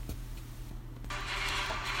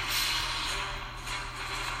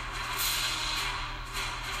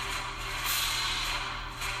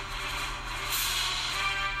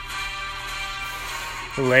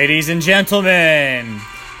Ladies and gentlemen,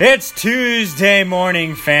 it's Tuesday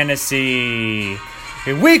Morning Fantasy.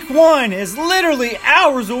 Week 1 is literally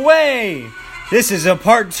hours away. This is a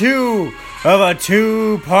part 2 of a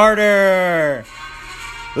two-parter.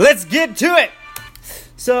 Let's get to it.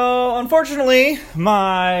 So, unfortunately,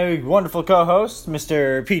 my wonderful co-host,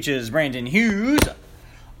 Mr. Peaches Brandon Hughes,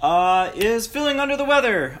 is feeling under the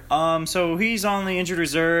weather. So he's on the injured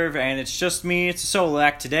reserve, and it's just me. It's a solo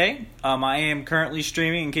act today. I am currently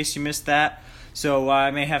streaming, in case you missed that. So I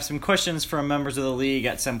may have some questions from members of the league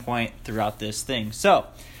at some point throughout this thing. So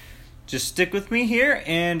just stick with me here,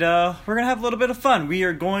 and we're going to have a little bit of fun. We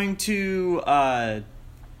are going to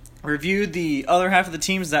review the other half of the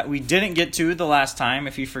teams that we didn't get to the last time.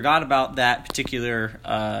 If you forgot about that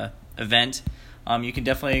particular event, you can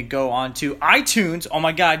definitely go on to iTunes. Oh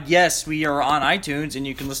my God, yes, we are on iTunes, and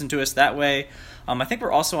you can listen to us that way. I think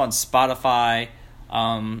we're also on Spotify.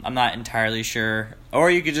 I'm not entirely sure.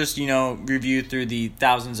 Or you could just, review through the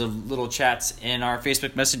thousands of little chats in our Facebook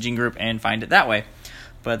messaging group and find it that way.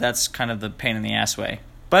 But that's kind of the pain in the ass way.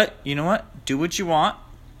 But you know what? Do what you want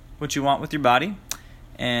with your body,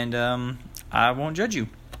 and I won't judge you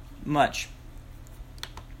much.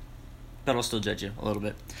 But I'll still judge you a little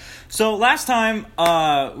bit. So last time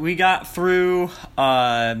we got through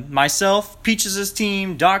myself, Peaches'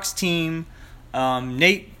 team, Doc's team,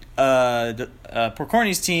 Nate,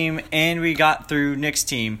 Porcorny's team, and we got through Nick's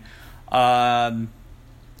team. I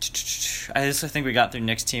think we got through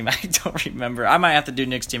Nick's team. I don't remember. I might have to do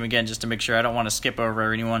Nick's team again just to make sure. I don't want to skip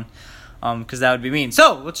over anyone because that would be mean.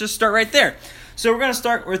 So let's just start right there. So we're going to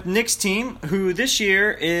start with Nick's team, who this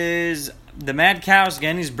year is the Mad Cows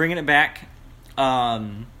again. He's bringing it back.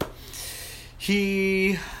 Let's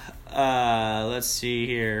see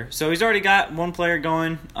here. So he's already got one player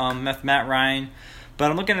going, Matt Ryan. But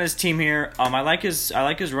I'm looking at his team here. I like his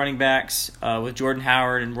running backs with Jordan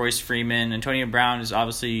Howard and Royce Freeman. Antonio Brown is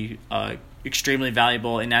obviously extremely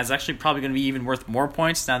valuable, and that's actually probably going to be even worth more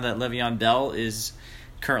points now that Le'Veon Bell is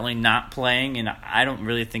currently not playing, and I don't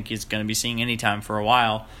really think he's going to be seeing any time for a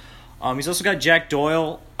while. He's also got Jack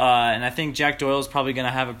Doyle, and I think Jack Doyle is probably going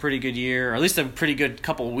to have a pretty good year, or at least a pretty good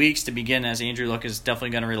couple of weeks to begin, as Andrew Luck is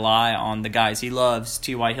definitely going to rely on the guys he loves,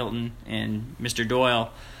 T.Y. Hilton and Mr.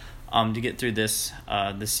 Doyle, to get through this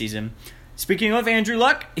season. Speaking of Andrew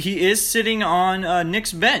Luck, he is sitting on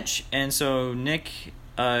Nick's bench, and so Nick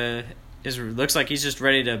looks like he's just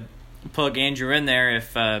ready to plug Andrew in there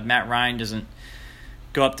if Matt Ryan doesn't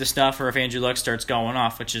go up to stuff, or if Andrew Luck starts going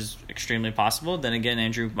off, which is extremely possible. Then again,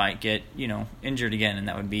 Andrew might get injured again, and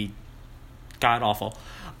that would be god awful.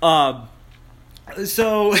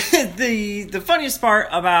 So the funniest part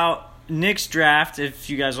about Nick's draft, if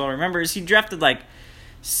you guys all remember, is he drafted like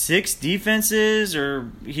 6 defenses,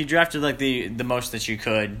 or he drafted like the most that you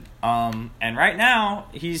could. And right now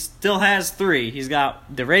he still has 3. He's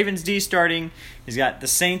got the Ravens D starting. He's got the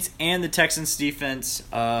Saints and the Texans defense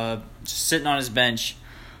just sitting on his bench.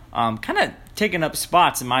 Kind of taking up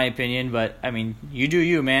spots in my opinion, but I mean, you do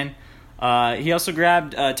you, man. He also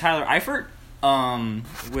grabbed Tyler Eifert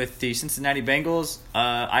with the Cincinnati Bengals.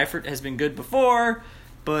 Eifert has been good before,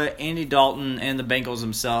 but Andy Dalton and the Bengals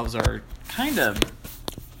themselves are kind of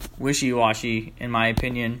wishy-washy in my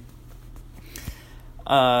opinion.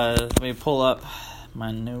 Let me pull up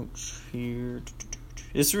my notes here.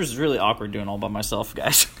 This was really awkward doing all by myself,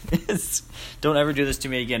 guys. Don't ever do this to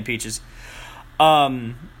me again, Peaches.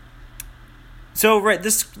 So right,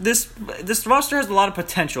 this roster has a lot of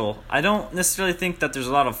potential. I don't necessarily think that there's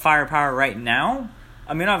a lot of firepower right now.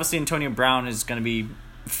 I mean, obviously Antonio Brown is going to be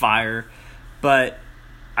fire, but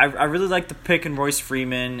I really like the pick in Royce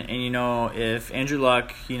Freeman, and if Andrew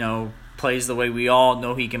Luck plays the way we all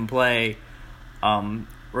know he can play,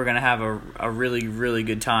 we're gonna have a really, really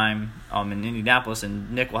good time in Indianapolis,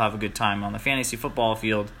 and Nick will have a good time on the fantasy football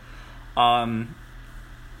field.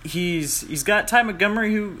 He's got Ty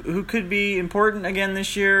Montgomery who could be important again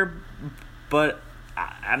this year, but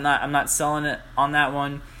I'm not selling it on that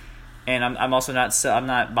one, and I'm also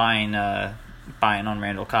not buying on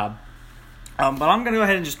Randall Cobb. But I'm gonna go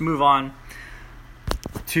ahead and just move on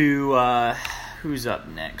to who's up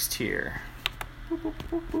next here.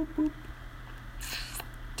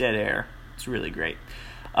 Dead air. It's really great.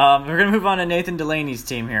 We're going to move on to Nathan Delaney's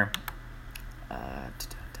team here.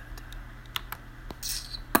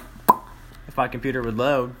 If my computer would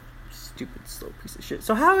load. Stupid slow piece of shit.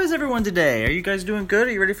 So how is everyone today? Are you guys doing good?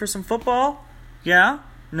 Are you ready for some football? Yeah?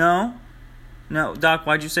 No? No. Doc,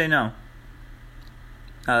 why'd you say no?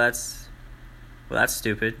 Oh, that's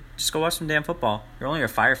stupid. Just go watch some damn football. You're only a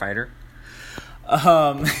firefighter.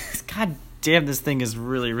 God damn, this thing is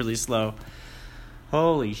really, really slow.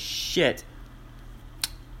 Holy shit.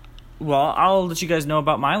 Well, I'll let you guys know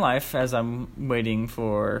about my life as I'm waiting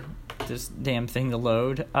for this damn thing to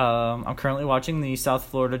load. I'm currently watching the South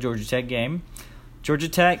Florida Georgia Tech game. Georgia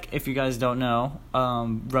Tech, if you guys don't know,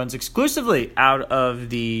 runs exclusively out of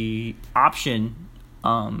the option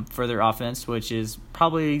for their offense, which is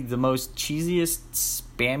probably the most cheesiest,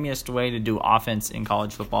 spammiest way to do offense in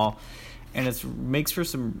college football. And it makes for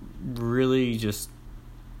some really just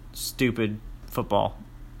stupid football.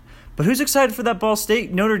 But who's excited for that Ball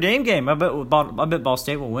State Notre Dame game? I bet Ball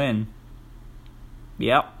State will win.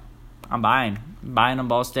 Yep, I'm buying on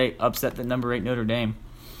Ball State. Upset the number 8 Notre Dame.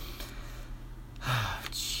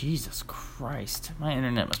 Jesus Christ, my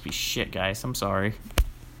internet must be shit, guys. I'm sorry.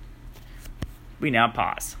 We now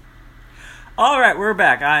pause. All right, we're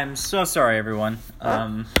back. I'm so sorry, everyone.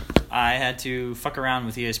 I had to fuck around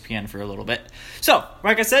with ESPN for a little bit. So,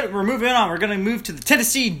 like I said, we're moving on. We're going to move to the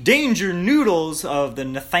Tennessee Danger Noodles of the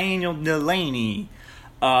Nathaniel Delaney.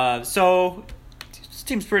 So, this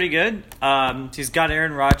team's pretty good. He's got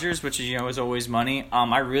Aaron Rodgers, which is always money.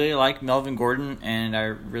 I really like Melvin Gordon, and I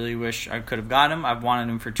really wish I could have got him. I've wanted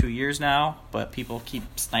him for 2 years now, but people keep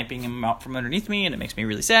sniping him out from underneath me, and it makes me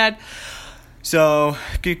really sad. So,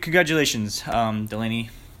 congratulations, Delaney.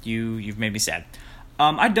 You've made me sad.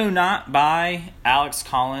 I do not buy Alex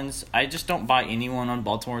Collins. I just don't buy anyone on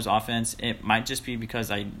Baltimore's offense. It might just be because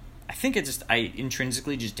I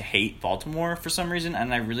intrinsically just hate Baltimore for some reason,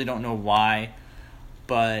 and I really don't know why.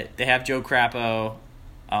 But they have Joe Crapo.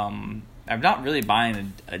 I'm not really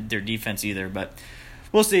buying their defense either, but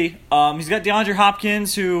we'll see. He's got DeAndre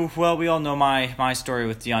Hopkins, who, well, we all know my story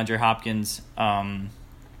with DeAndre Hopkins.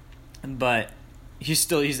 But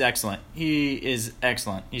he's excellent. He is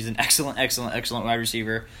excellent. He's an excellent wide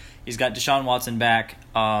receiver. He's got Deshaun Watson back.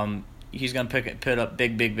 He's going to put up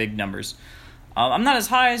big numbers. I'm not as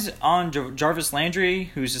high as on Jarvis Landry,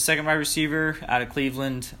 who's the second wide receiver out of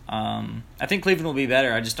Cleveland. I think Cleveland will be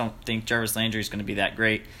better. I just don't think Jarvis Landry is going to be that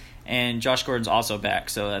great. And Josh Gordon's also back,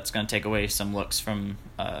 so that's going to take away some looks from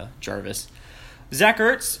Jarvis. Zach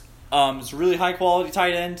Ertz is a really high-quality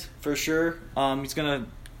tight end, for sure. It's going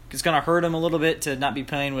to hurt him a little bit to not be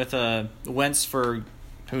playing with Wentz for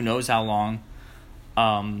who knows how long.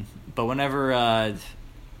 But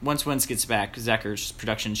once Wentz gets back, Zach Ertz's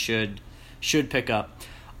production should pick up.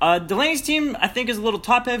 Delaney's team, I think, is a little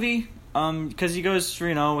top-heavy because he goes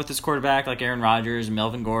with his quarterback like Aaron Rodgers,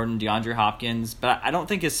 Melvin Gordon, DeAndre Hopkins. But I don't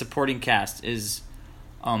think his supporting cast is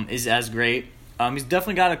as great. He's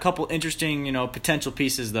definitely got a couple interesting potential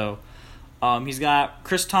pieces, though. He's got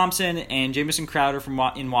Chris Thompson and Jamison Crowder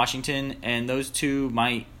in Washington, and those two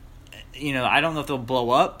might, I don't know if they'll blow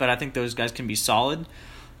up, but I think those guys can be solid.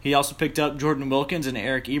 He also picked up Jordan Wilkins and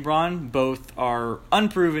Eric Ebron. Both are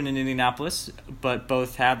unproven in Indianapolis, but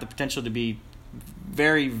both have the potential to be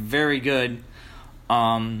very, very good,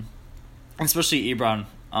 especially Ebron.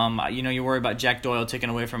 You worry about Jack Doyle taking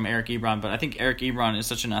away from Eric Ebron, but I think Eric Ebron is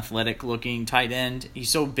such an athletic-looking tight end. He's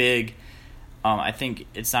so big. I think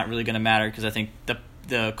it's not really going to matter because I think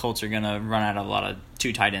the Colts are going to run out of a lot of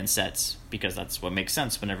 2 tight end sets because that's what makes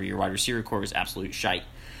sense whenever your wide receiver core is absolute shite.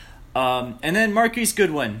 And then Marquise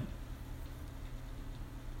Goodwin.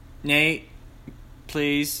 Nate,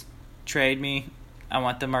 please trade me. I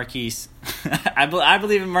want the Marquise. I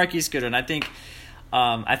believe in Marquise Goodwin. I think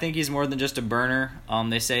he's more than just a burner.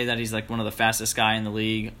 They say that he's like one of the fastest guy in the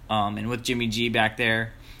league. And with Jimmy G back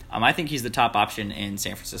there, I think he's the top option in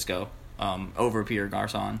San Francisco. Over Peter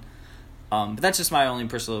Garcon. But that's just my own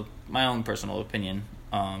personal opinion.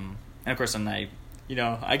 And of course, I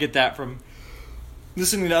get that from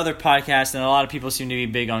listening to other podcasts, and a lot of people seem to be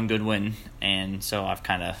big on Goodwin, and so I've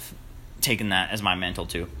kind of taken that as my mantle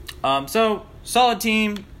too. So solid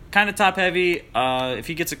team, kind of top heavy. If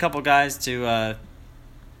he gets a couple guys to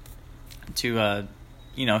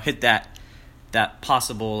hit that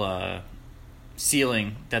possible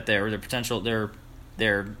ceiling that their potential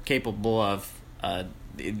they're capable of,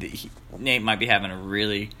 Nate might be having a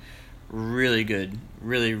really, really good,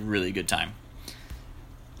 really good time.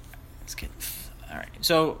 Let's get all right.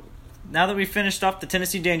 So now that we've finished off the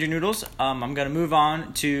Tennessee Danger Noodles, I'm going to move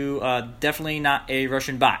on to definitely not a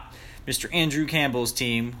Russian bot, Mr. Andrew Campbell's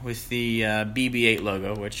team with the BB-8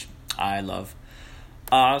 logo, which I love.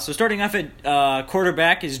 So starting off at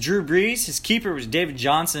quarterback is Drew Brees. His keeper was David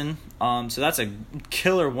Johnson. So that's a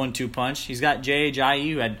killer 1-2 punch. He's got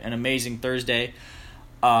J.H.I.E., who had an amazing Thursday.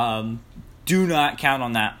 Do not count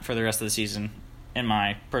on that for the rest of the season, in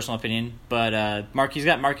my personal opinion. But he's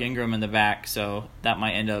got Mark Ingram in the back, so that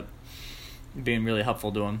might end up being really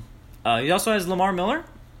helpful to him. He also has Lamar Miller.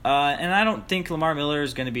 And I don't think Lamar Miller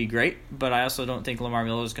is going to be great, but I also don't think Lamar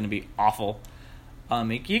Miller is going to be awful.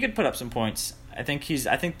 He could put up some points. I think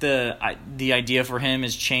the idea for him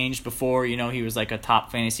has changed. Before, he was like a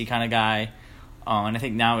top fantasy kind of guy, and I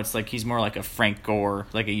think now it's like he's more like a Frank Gore,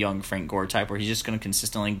 like a young Frank Gore type, where he's just going to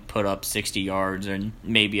consistently put up 60 yards and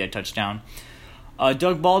maybe a touchdown.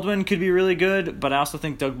 Doug Baldwin could be really good, but I also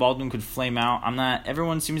think Doug Baldwin could flame out.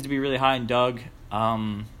 Everyone seems to be really high in Doug.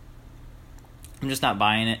 I'm just not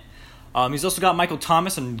buying it. He's also got Michael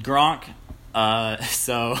Thomas and Gronk,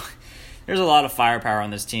 so there's a lot of firepower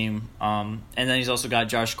on this team. And then he's also got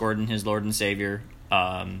Josh Gordon, his Lord and Savior.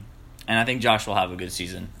 And I think Josh will have a good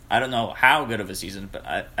season. I don't know how good of a season, but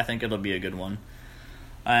I think it'll be a good one.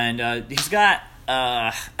 And he's got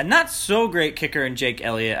a not so great kicker in Jake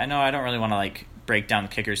Elliott. I know I don't really want to break down the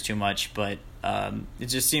kickers too much, but it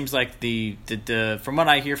just seems like the from what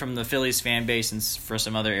I hear from the Phillies fan base and for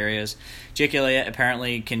some other areas, Jake Elliott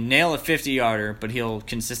apparently can nail a 50-yarder, but he'll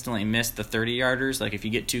consistently miss the 30-yarders. Like if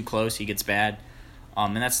you get too close, he gets bad,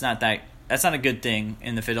 and that's not a good thing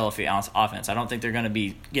in the Philadelphia offense. I don't think they're going to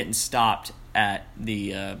be getting stopped at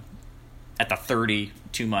the 30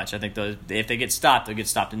 too much. I think if they get stopped, they'll get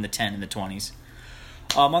stopped in the 10 and the 20s.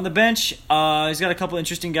 On the bench, he's got a couple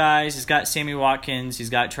interesting guys. He's got Sammy Watkins. He's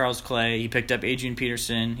got Charles Clay. He picked up Adrian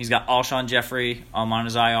Peterson. He's got Alshon Jeffrey on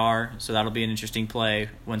his IR, so that'll be an interesting play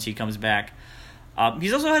once he comes back.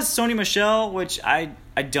 He also has Sony Michel, which I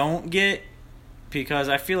don't get, because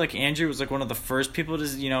I feel like Andrew was one of the first people to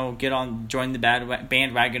join the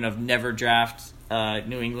bandwagon of never draft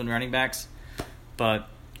New England running backs. But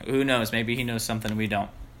who knows? Maybe he knows something we don't.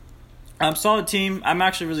 Solid team. I'm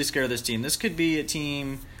actually really scared of this team. This could be a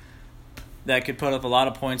team that could put up a lot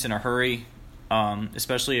of points in a hurry,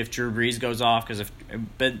 especially if Drew Brees goes off.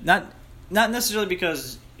 But not necessarily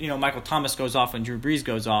because Michael Thomas goes off when Drew Brees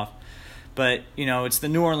goes off, but it's the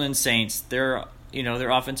New Orleans Saints. Their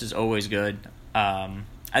offense is always good.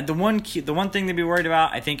 The one thing to be worried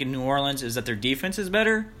about, I think, in New Orleans is that their defense is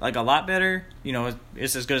better, a lot better.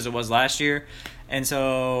 It's as good as it was last year, and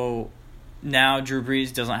so now Drew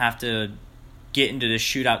Brees doesn't have to get into the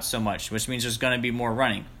shootout so much, which means there's going to be more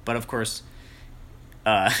running. But of course,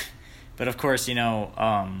 he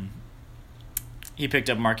picked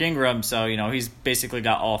up Mark Ingram, so he's basically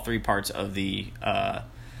got all three parts of the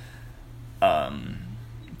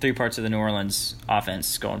New Orleans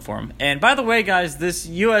offense going for him. And by the way, guys, this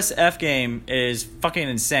USF game is fucking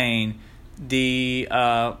insane. The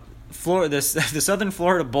Southern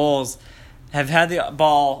Florida Bulls have had the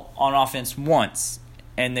ball on offense once,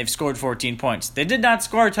 and they've scored 14 points. They did not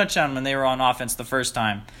score a touchdown when they were on offense the first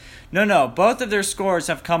time. No, both of their scores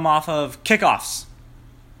have come off of kickoffs,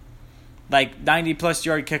 90-plus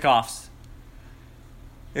yard kickoffs.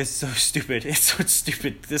 It's so stupid. It's so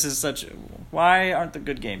stupid. This is why aren't the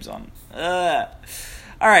good games on? All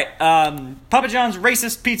right, Papa John's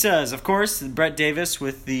Racist Pizzas, of course. Brett Davis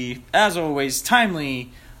with the, as always,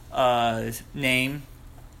 timely name.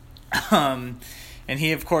 And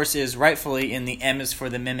he, of course, is rightfully in the M is for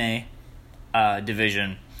the Meme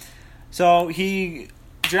division. So he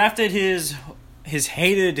drafted his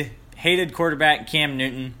hated quarterback, Cam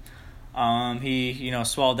Newton. He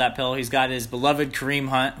swallowed that pill. He's got his beloved Kareem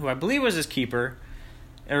Hunt, who I believe was his keeper,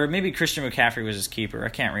 or maybe Christian McCaffrey was his keeper. I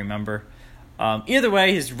can't remember. Either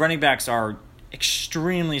way, his running backs are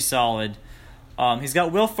extremely solid. He's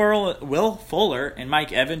got Will Fuller and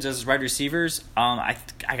Mike Evans as his wide receivers. I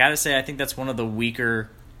gotta say, I think that's one of the weaker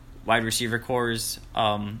wide receiver cores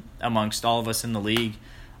amongst all of us in the league.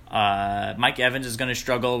 Mike Evans is going to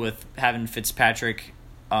struggle with having Fitzpatrick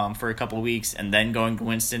for a couple weeks and then going to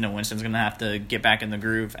Winston, and Winston's going to have to get back in the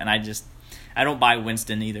groove. And I don't buy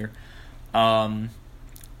Winston either.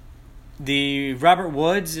 The Robert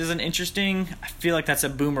Woods is an interesting. I feel like that's a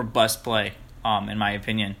boom or bust play, in my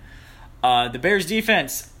opinion. The Bears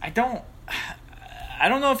defense, I don't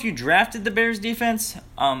know if you drafted the Bears defense.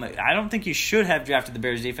 I don't think you should have drafted the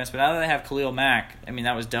Bears defense, but now that they have Khalil Mack,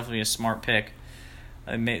 that was definitely a smart pick.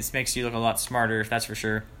 It makes you look a lot smarter, that's for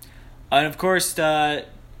sure. And of course,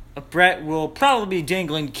 Brett will probably be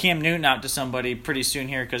dangling Cam Newton out to somebody pretty soon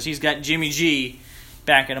here, because he's got Jimmy G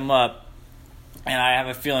backing him up. And I have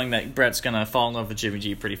a feeling that Brett's going to fall in love with Jimmy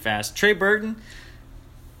G pretty fast. Trey Burton,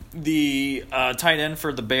 the tight end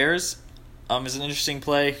for the Bears, is an interesting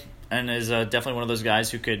play and is definitely one of those guys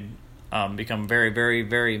who could become very, very,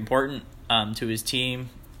 very important to his team.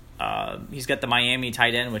 He's got the Miami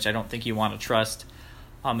tight end, which I don't think you want to trust.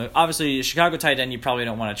 Obviously, a Chicago tight end you probably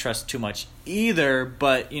don't want to trust too much either,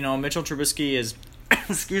 but, Mitchell Trubisky is,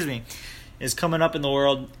 is coming up in the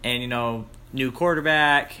world, and, new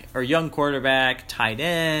quarterback or young quarterback, tight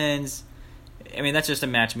ends. That's just a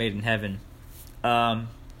match made in heaven.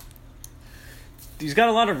 he's got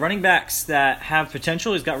a lot of running backs that have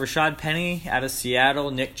potential. He's got Rashad Penny out of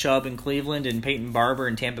Seattle, Nick Chubb in Cleveland, and Peyton Barber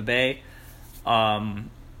in Tampa Bay. But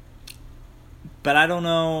I don't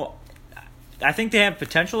know. I think they have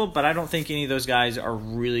potential, but I don't think any of those guys are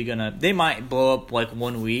really gonna. They might blow up like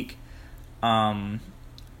 1 week, but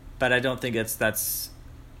I don't think that's.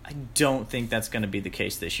 I don't think that's going to be the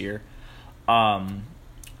case this year.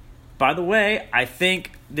 By the way, I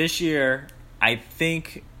think this year, I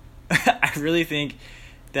really think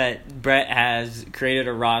that Brett has created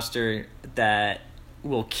a roster that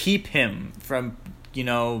will keep him from,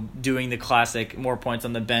 doing the classic more points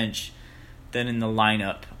on the bench than in the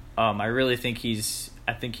lineup. I really think he's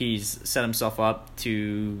set himself up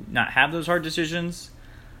to not have those hard decisions.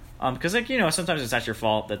 Because sometimes it's not your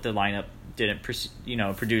fault that the lineup didn't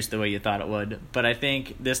produce the way you thought it would. But I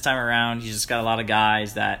think this time around he's just got a lot of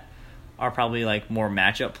guys that are probably like more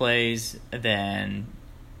matchup plays than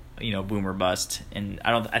boom or bust. And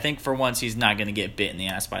I think for once he's not going to get bit in the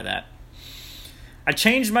ass by that. I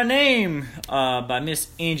changed my name by Miss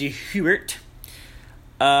Angie Hubert.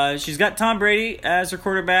 She's got Tom Brady as her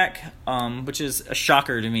quarterback, which is a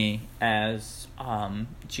shocker to me, as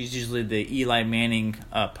she's usually the Eli Manning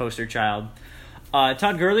poster child.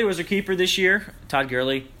 Todd Gurley was her keeper this year. Todd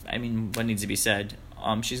Gurley, what needs to be said?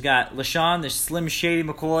 She's got LaShawn, the Slim Shady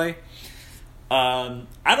McCoy. I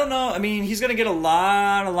don't know. He's going to get a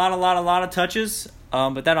lot of touches,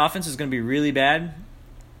 but that offense is going to be really bad.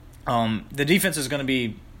 The defense is going to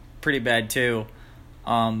be pretty bad too.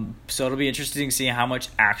 So it'll be interesting to see how much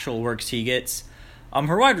actual works he gets.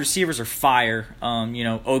 Her wide receivers are fire.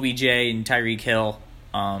 OBJ and Tyreek Hill.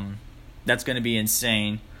 That's going to be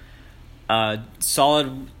insane.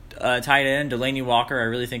 Solid tight end, Delaney Walker. I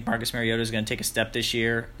really think Marcus Mariota is going to take a step this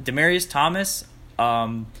year. Demaryius Thomas.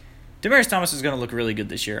 Demaryius Thomas is going to look really good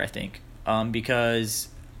this year, I think. Because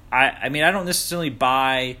I don't necessarily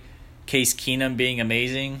buy Case Keenum being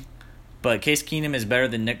amazing, but Case Keenum is better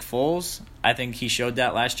than Nick Foles. I think he showed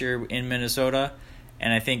that last year in Minnesota,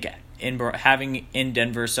 and I think having in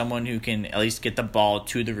Denver someone who can at least get the ball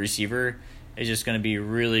to the receiver is just going to be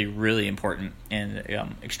really, really important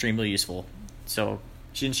and extremely useful. So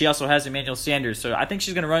she also has Emmanuel Sanders, so I think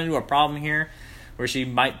she's going to run into a problem here where she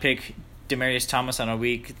might pick Demaryius Thomas on a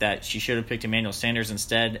week that she should have picked Emmanuel Sanders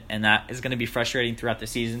instead, and that is going to be frustrating throughout the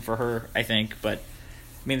season for her, I think. But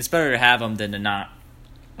it's better to have them than to not.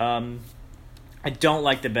 I don't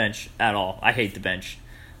like the bench at all. I hate the bench.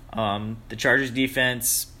 The Chargers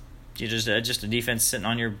defense, just a defense sitting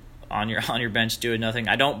on your bench doing nothing.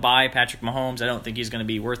 I don't buy Patrick Mahomes. I don't think he's going to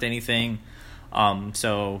be worth anything.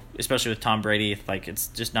 So especially with Tom Brady, it's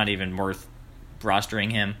just not even worth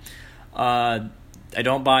rostering him. I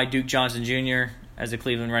don't buy Duke Johnson Jr. as a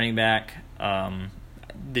Cleveland running back.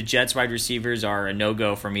 The Jets wide receivers are a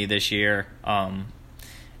no-go for me this year.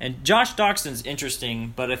 And Josh Doxson's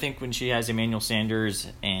interesting, but I think when she has Emmanuel Sanders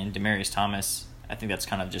and Demaryius Thomas, I think that's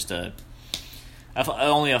kind of just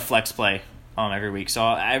only a flex play every week. So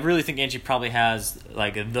I really think Angie probably has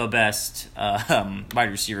the best wide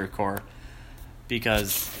receiver core,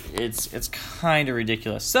 because it's kind of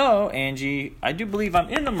ridiculous. So Angie, I do believe I'm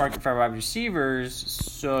in the market for wide receivers.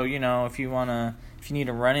 So if you need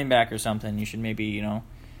a running back or something, you should maybe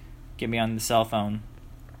get me on the cell phone.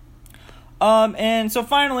 And so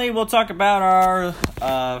finally, we'll talk about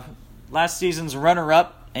our last season's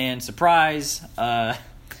runner-up and surprise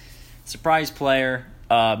player,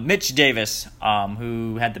 Mitch Davis,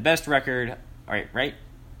 who had the best record. Right?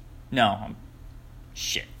 No,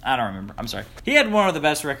 I don't remember. I'm sorry. He had one of the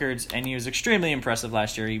best records, and he was extremely impressive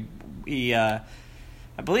last year. He I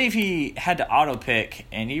believe he had to auto pick,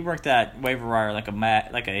 and he worked that waiver wire like a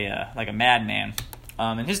madman.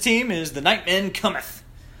 And his team is the Nightmen Cometh.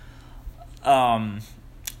 And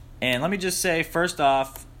let me just say, first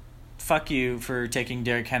off, fuck you for taking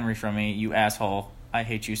Derrick Henry from me, you asshole. I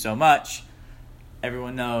hate you so much.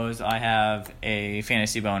 Everyone knows I have a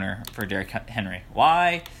fantasy boner for Derrick Henry.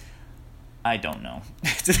 Why? I don't know.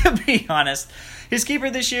 To be honest, his keeper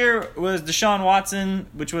this year was Deshaun Watson,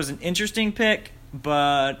 which was an interesting pick,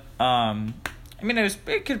 but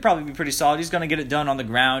it could probably be pretty solid. He's going to get it done on the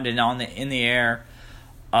ground and in the air.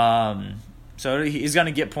 So he's going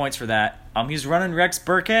to get points for that. He's running Rex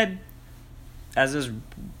Burkhead as his.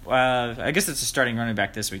 I guess it's a starting running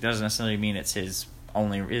back this week. That doesn't necessarily mean it's his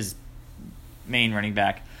main running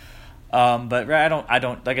back. But I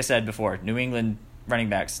don't. Like I said before, New England running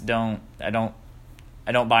backs I don't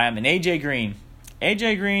buy them. And AJ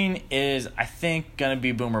Green is, I think, going to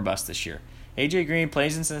be boom or bust this year. AJ Green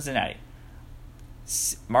plays in Cincinnati.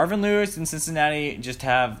 Marvin Lewis and Cincinnati just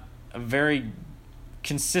have a very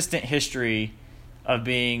consistent history of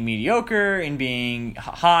being mediocre and being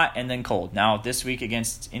hot and then cold. Now, this week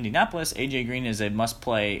against Indianapolis, A.J. Green is a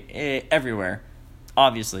must-play everywhere,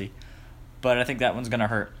 obviously. But I think that one's going to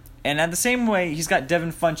hurt. And at the same way, he's got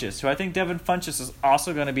Devin Funchess, who I think Devin Funchess is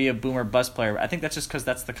also going to be a boomer bust player. I think that's just because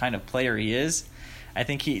that's the kind of player he is. I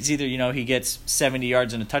think he's either, he gets 70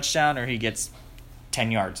 yards and a touchdown or he gets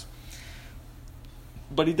 10 yards.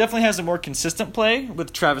 But he definitely has a more consistent play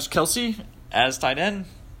with Travis Kelce as tight end.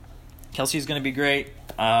 Kelce's going to be great.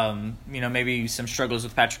 Maybe some struggles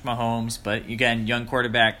with Patrick Mahomes, but again, young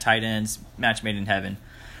quarterback, tight ends, match made in heaven.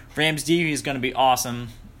 Rams D is going to be awesome,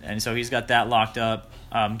 and so he's got that locked up.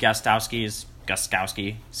 Gostowski is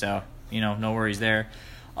Gostowski, so no worries there.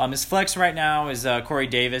 His flex right now is Corey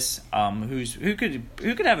Davis, who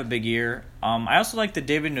could have a big year. I also like the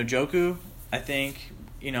David Njoku. I think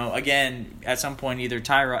again at some point either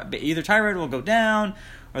Tyrod will go down,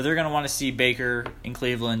 or they're going to want to see Baker in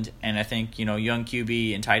Cleveland, and I think young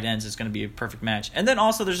QB and tight ends is going to be a perfect match. And then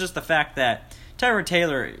also there's just the fact that Tyrod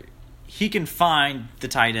Taylor, he can find the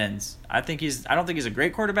tight ends. I don't think he's a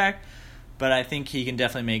great quarterback, but I think he can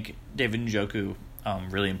definitely make David Njoku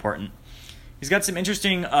really important. He's got some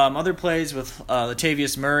interesting other plays with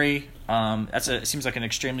Latavius Murray. Seems like an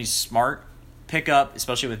extremely smart pickup,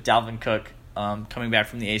 especially with Dalvin Cook coming back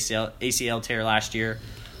from the ACL tear last year.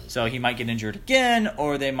 So he might get injured again,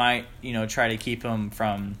 or they might try to keep him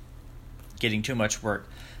from getting too much work.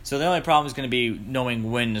 So the only problem is going to be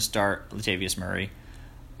knowing when to start Latavius Murray.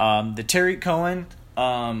 The Tariq Cohen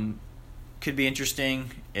could be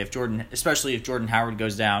interesting especially if Jordan Howard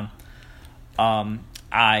goes down.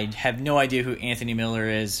 I have no idea who Anthony Miller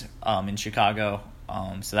is in Chicago.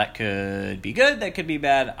 So that could be good. That could be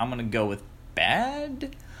bad. I'm going to go with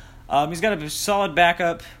bad. He's got a solid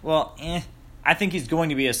backup. Well, I think he's going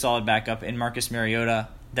to be a solid backup in Marcus Mariota.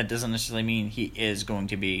 That doesn't necessarily mean he is going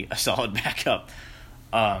to be a solid backup.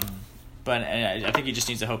 But I think he just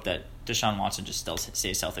needs to hope that Deshaun Watson just still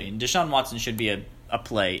stays healthy. And Deshaun Watson should be a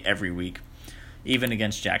play every week, even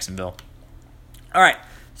against Jacksonville. All right,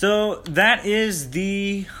 so that is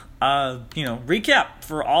the recap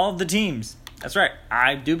for all of the teams. That's right.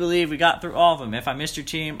 I do believe we got through all of them. If I missed your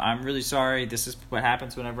team, I'm really sorry. This is what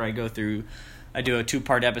happens whenever I do a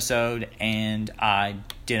 2-part episode, and I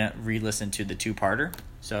didn't re-listen to the 2-parter.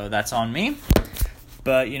 So that's on me.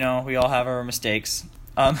 But, we all have our mistakes.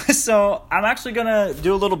 So I'm actually going to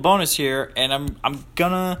do a little bonus here, and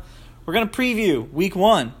we're going to preview week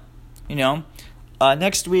 1.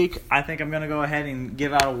 Next week, I think I'm going to go ahead and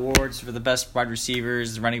give out awards for the best wide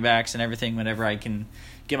receivers, running backs, and everything whenever I can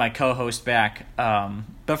get my co-host back.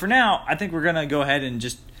 But for now, I think we're going to go ahead and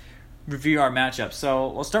just review our matchups. So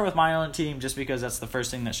we'll start with my own team just because that's the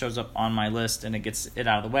first thing that shows up on my list and it gets it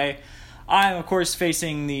out of the way. I'm, of course,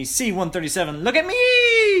 facing the C-137 Look at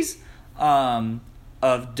Me's of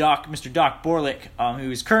Mr. Doc Borlick,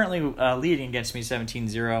 who is currently leading against me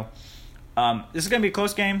 17-0. This is going to be a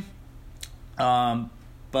close game.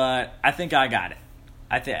 But I think I got it.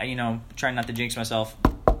 Trying not to jinx myself.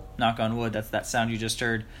 Knock on wood. That's that sound you just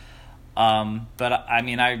heard. But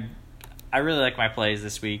I really like my plays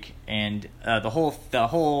this week, and the whole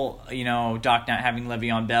Doc not having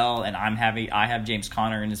Le'Veon Bell, and I have James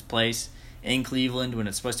Conner in his place in Cleveland when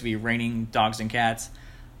it's supposed to be raining dogs and cats.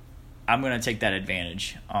 I'm going to take that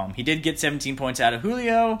advantage. He did get 17 points out of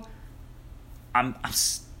Julio. I'm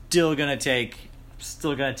still going to take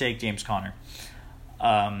James Conner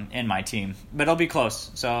in my team. But it'll be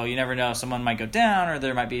close. So you never know. Someone might go down, or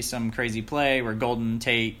there might be some crazy play where Golden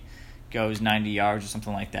Tate goes 90 yards or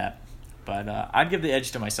something like that. But I'd give the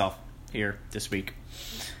edge to myself here this week.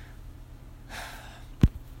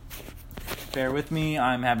 Bear with me.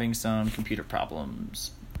 I'm having some computer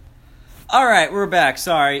problems. All right, we're back.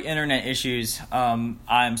 Sorry, internet issues.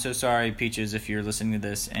 I'm so sorry, Peaches, if you're listening to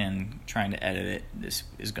this and trying to edit it. This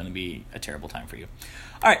is going to be a terrible time for you.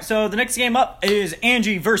 All right, so the next game up is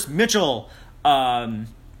Angie versus Mitchell.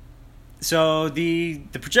 So the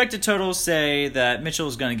projected totals say that Mitchell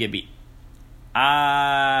is going to get beat.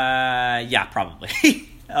 Yeah, probably.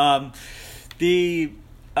 Their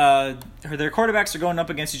quarterbacks are going up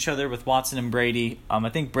against each other with Watson and Brady. I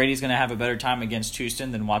think Brady's going to have a better time against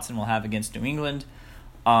Houston than Watson will have against New England.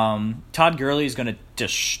 Todd Gurley is going to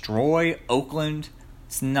destroy Oakland.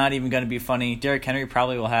 It's not even going to be funny. Derrick Henry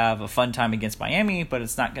probably will have a fun time against Miami, but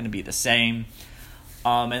it's not going to be the same.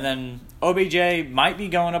 And then OBJ might be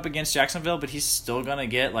going up against Jacksonville, but he's still going to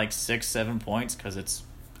get like 6-7 points because it's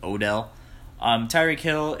Odell. Tyreek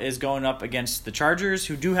Hill is going up against the Chargers,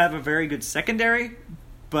 who do have a very good secondary,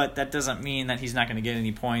 but that doesn't mean that he's not going to get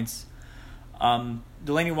any points.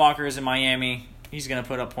 Delaney Walker is in Miami. He's going to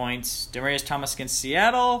put up points. Demaryius Thomas against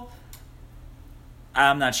Seattle.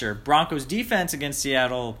 I'm not sure. Broncos defense against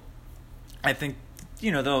Seattle, I think,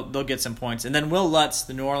 they'll get some points. And then Will Lutz,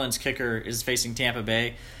 the New Orleans kicker, is facing Tampa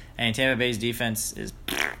Bay, and Tampa Bay's defense is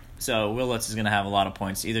so Will Lutz is going to have a lot of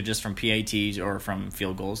points, either just from PATs or from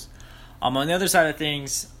field goals. On the other side of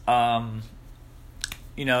things, I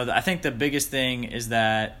think the biggest thing is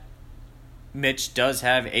that Mitch does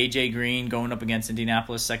have A.J. Green going up against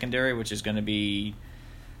Indianapolis secondary, which is going to be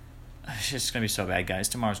it's just going to be so bad, guys.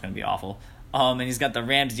 Tomorrow's going to be awful. And he's got the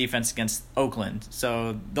Rams defense against Oakland.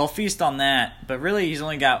 So they'll feast on that. But really, he's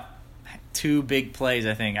only got 2 big plays,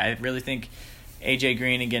 I think. I really think A.J.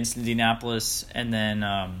 Green against Indianapolis, and then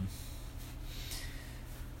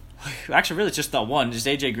actually, really, it's just that one. Just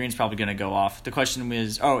A.J. Green's probably going to go off. The question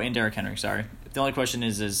is, and Derrick Henry, sorry. The only question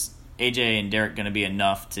is A.J. and Derrick going to be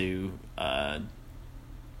enough to,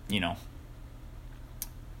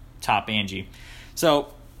 top Angie?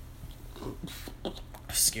 So,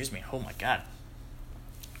 excuse me. Oh my God.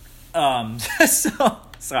 So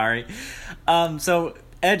sorry. So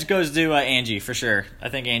Edge goes to Angie for sure. I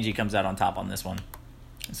think Angie comes out on top on this one.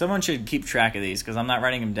 Someone should keep track of these because I'm not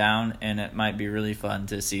writing them down, and it might be really fun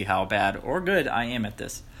to see how bad or good I am at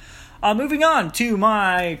this. Moving on to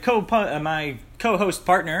my co-host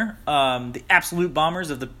partner, the Absolute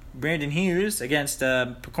Bombers of the Brandon Hughes against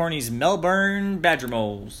Picorni's Melbourne Badger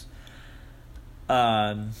Moles.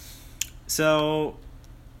 So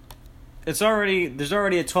there's already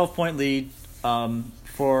a 12-point lead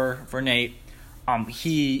for Nate.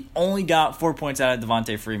 He only got 4 points out of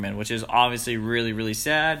Devontae Freeman, which is obviously really, really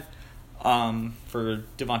sad for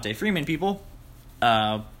Devontae Freeman people.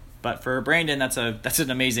 But for Brandon, that's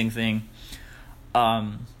an amazing thing.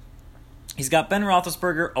 He's got Ben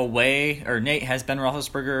Roethlisberger away, or Nate has Ben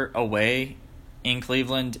Roethlisberger away in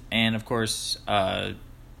Cleveland, and of course,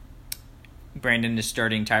 Brandon is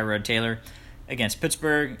starting Tyrod Taylor against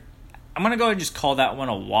Pittsburgh. I'm gonna go ahead and just call that one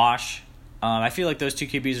a wash. I feel like those 2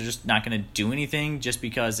 QBs are just not going to do anything just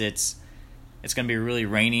because it's going to be really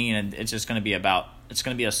rainy and it's just going to be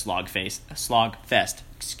a slog fest.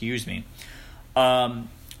 Excuse me. Brandon's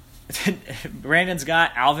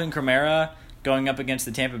got Alvin Kamara going up against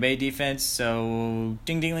the Tampa Bay defense, so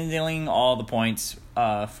ding ding ding ding, all the points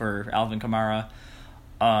for Alvin Kamara.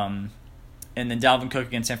 And then Dalvin Cook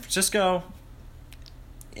against San Francisco.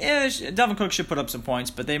 Yeah, Dalvin Cook should put up some points,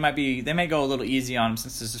 but they may go a little easy on him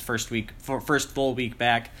since this is first full week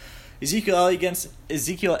back. Ezekiel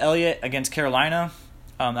Elliott against Carolina.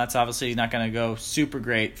 That's obviously not going to go super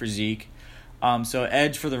great for Zeke. So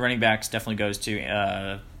edge for the running backs definitely goes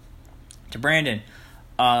to Brandon.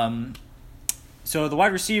 So the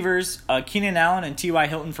wide receivers, Keenan Allen and T.Y.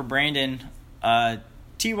 Hilton for Brandon.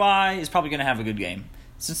 T.Y. is probably going to have a good game.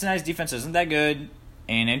 Cincinnati's defense isn't that good,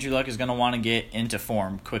 and Andrew Luck is going to want to get into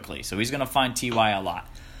form quickly. So he's going to find T.Y. a lot.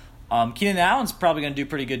 Keenan Allen's probably going to do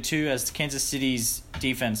pretty good too, as Kansas City's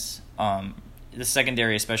defense, the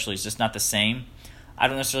secondary especially, is just not the same. I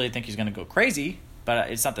don't necessarily think he's going to go crazy,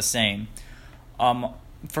 but it's not the same.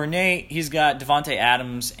 For Nate, he's got Devontae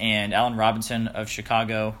Adams and Allen Robinson of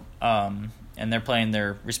Chicago, and they're playing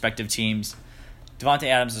their respective teams. Devontae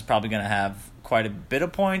Adams is probably going to have quite a bit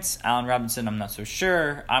of points. Allen Robinson, I'm not so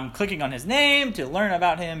sure. I'm clicking on his name to learn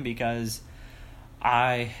about him because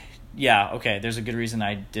there's a good reason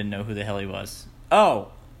I didn't know who the hell he was. Oh,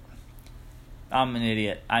 I'm an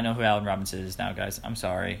idiot. I know who Allen Robinson is now, guys. I'm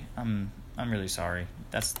sorry. I'm really sorry.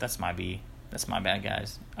 That's my B. That's my bad,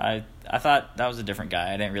 guys. I thought that was a different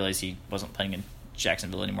guy. I didn't realize he wasn't playing in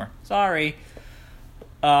Jacksonville anymore. Sorry.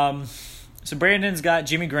 So Brandon's got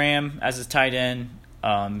Jimmy Graham as his tight end,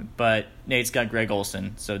 but Nate's got Greg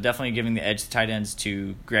Olsen. So definitely giving the edge to tight ends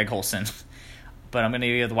to Greg Olsen. But I'm going to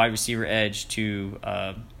give the wide receiver edge to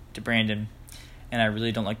Brandon. And I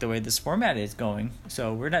really don't like the way this format is going.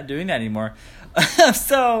 So we're not doing that anymore.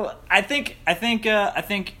 So I think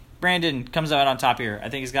Brandon comes out on top here. I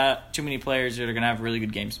think he's got too many players that are going to have really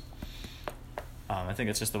good games. I think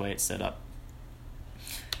it's just the way it's set up.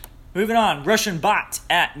 Moving on, Russian Bot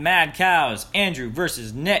at Mad Cows. Andrew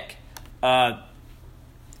versus Nick.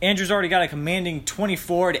 Andrew's already got a commanding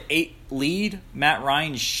 24-8 lead. Matt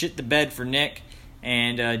Ryan shit the bed for Nick.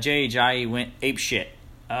 And Jay Ajayi went ape shit.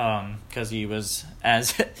 Because he was,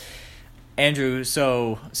 as Andrew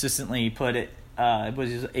so assistantly put it,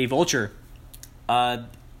 was a vulture.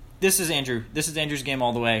 This is Andrew. This is Andrew's game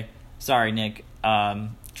all the way. Sorry, Nick.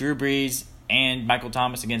 Drew Brees and Michael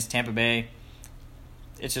Thomas against Tampa Bay.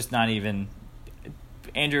 It's just not even.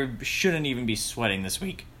 Andrew shouldn't even be sweating this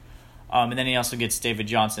week. And then he also gets David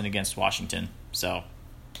Johnson against Washington. So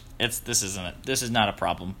this isn't it. This is not a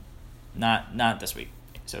problem. Not this week.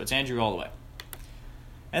 So it's Andrew all the way.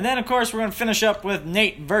 And then, of course, we're going to finish up with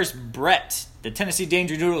Nate versus Brett. The Tennessee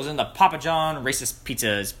Danger Noodles and the Papa John Racist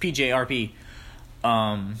Pizzas, PJRP.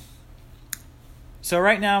 So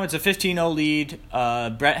right now it's a 15-0 lead.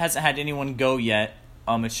 Brett hasn't had anyone go yet.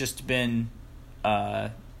 It's just been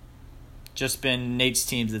Nate's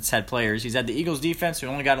teams that's had players. He's had the Eagles defense, who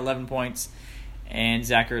only got 11 points, and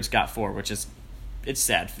Zach Ertz got 4, which is it's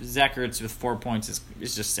sad. Zach Ertz with 4 points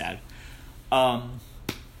is just sad.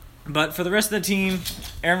 But for the rest of the team,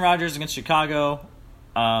 Aaron Rodgers against Chicago,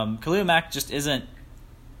 Khalil Mack just isn't.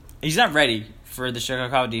 He's not ready for the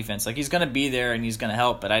Chicago defense. Like, he's going to be there and he's going to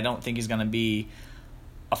help, but I don't think he's going to be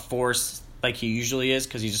a force like he usually is,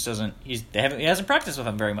 because he just doesn't. He hasn't practiced with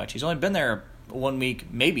him very much. He's only been there 1 week,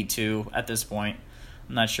 maybe 2 at this point.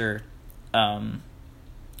 I'm not sure.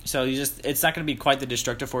 So it's not going to be quite the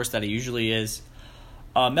destructive force that he usually is.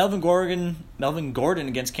 Melvin Gordon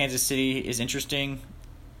against Kansas City is interesting.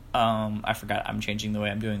 I forgot. I'm changing the way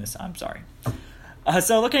I'm doing this. I'm sorry.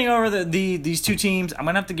 So looking over these two teams, I'm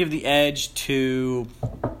gonna have to give the edge to.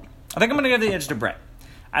 I think I'm gonna give the edge to Brett.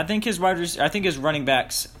 I think his running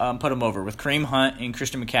backs put him over with Kareem Hunt and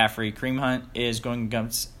Christian McCaffrey. Kareem Hunt is going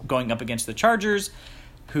up against the Chargers,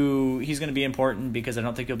 who he's going to be important because I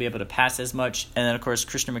don't think he'll be able to pass as much. And then, of course,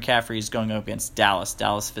 Christian McCaffrey is going up against Dallas.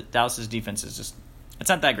 Dallas's defense is just – it's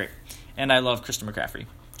not that great. And I love Christian McCaffrey.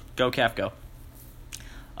 Go, Calf, go.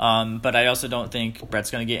 But I also don't think Brett's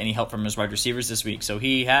going to get any help from his wide receivers this week. So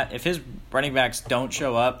if his running backs don't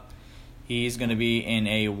show up, he's going to be in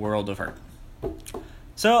a world of hurt.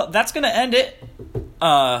 So that's going to end it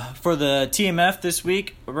for the TMF this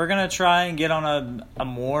week. We're going to try and get on a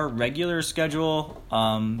more regular schedule.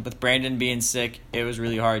 With Brandon being sick, it was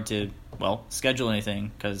really hard to, schedule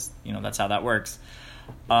anything because, that's how that works.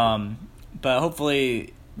 But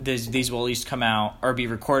hopefully these will at least come out or be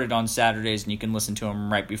recorded on Saturdays, and you can listen to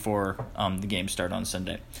them right before the games start on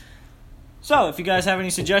Sunday. So if you guys have any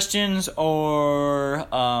suggestions or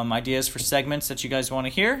ideas for segments that you guys want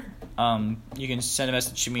to hear, you can send a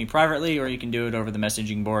message to me privately, or you can do it over the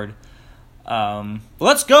messaging board.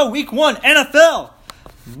 Let's go, Week 1, NFL!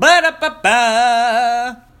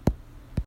 Ba-da-ba-ba!